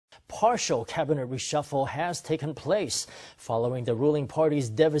partial cabinet reshuffle has taken place following the ruling party's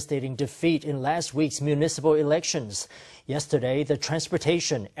devastating defeat in last week's municipal elections. Yesterday, the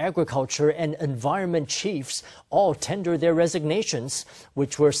transportation, agriculture, and environment chiefs all tendered their resignations,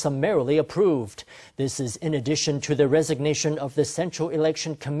 which were summarily approved. This is in addition to the resignation of the Central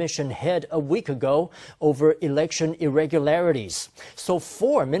Election Commission head a week ago over election irregularities. So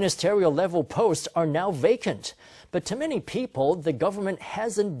 4 ministerial-level posts are now vacant. But to many people, the government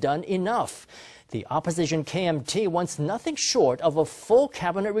hasn't done enough. The opposition KMT wants nothing short of a full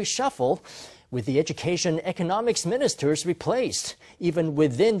cabinet reshuffle, with the education and economics ministers replaced. Even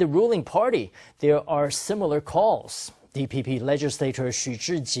within the ruling party, there are similar calls. DPP Legislator Hsu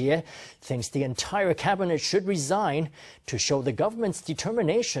Chih-chieh thinks the entire cabinet should resign to show the government's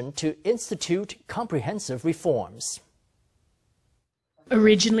determination to institute comprehensive reforms.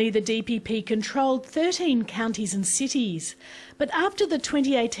 Originally, the DPP controlled 13 counties and cities, but after the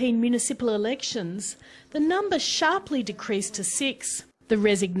 2018 municipal elections, the number sharply decreased to 6. The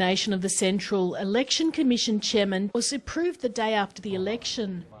resignation of the Central Election Commission chairman was approved the day after the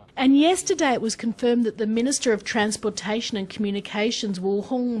election. And yesterday it was confirmed that the Minister of Transportation and Communications, Wu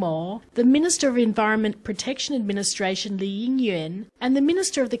Hongmo, the Minister of Environment Protection Administration, Ying-yuan, and the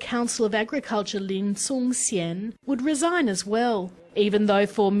Minister of the Council of Agriculture, Tsung-chien, would resign as well. Even though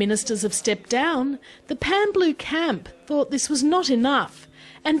 4 ministers have stepped down, the Pan-Blue camp thought this was not enough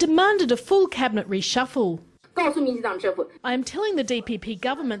and demanded a full cabinet reshuffle. I am telling the DPP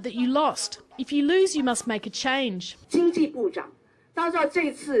government that you lost. If you lose, you must make a change.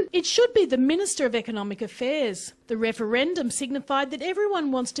 It should be the Minister of Economic Affairs. The referendum signified that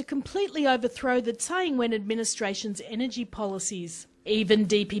everyone wants to completely overthrow the Tsai Ing-wen administration's energy policies. Even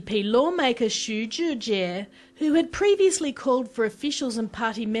DPP Lawmaker Hsu Chih-chieh, who had previously called for officials and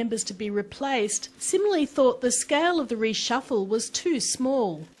party members to be replaced, similarly thought the scale of the reshuffle was too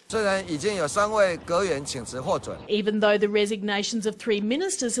small. Even though the resignations of 3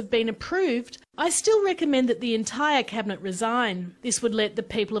 ministers have been approved, I still recommend that the entire cabinet resign. This would let the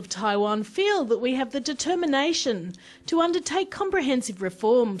people of Taiwan feel that we have the determination to undertake comprehensive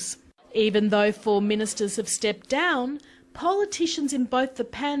reforms. Even though 4 ministers have stepped down, politicians in both the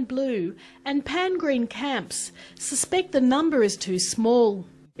Pan-Blue and Pan-Green camps suspect the number is too small.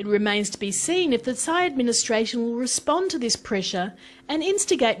 It remains to be seen if the Tsai administration will respond to this pressure and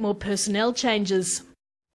instigate more personnel changes.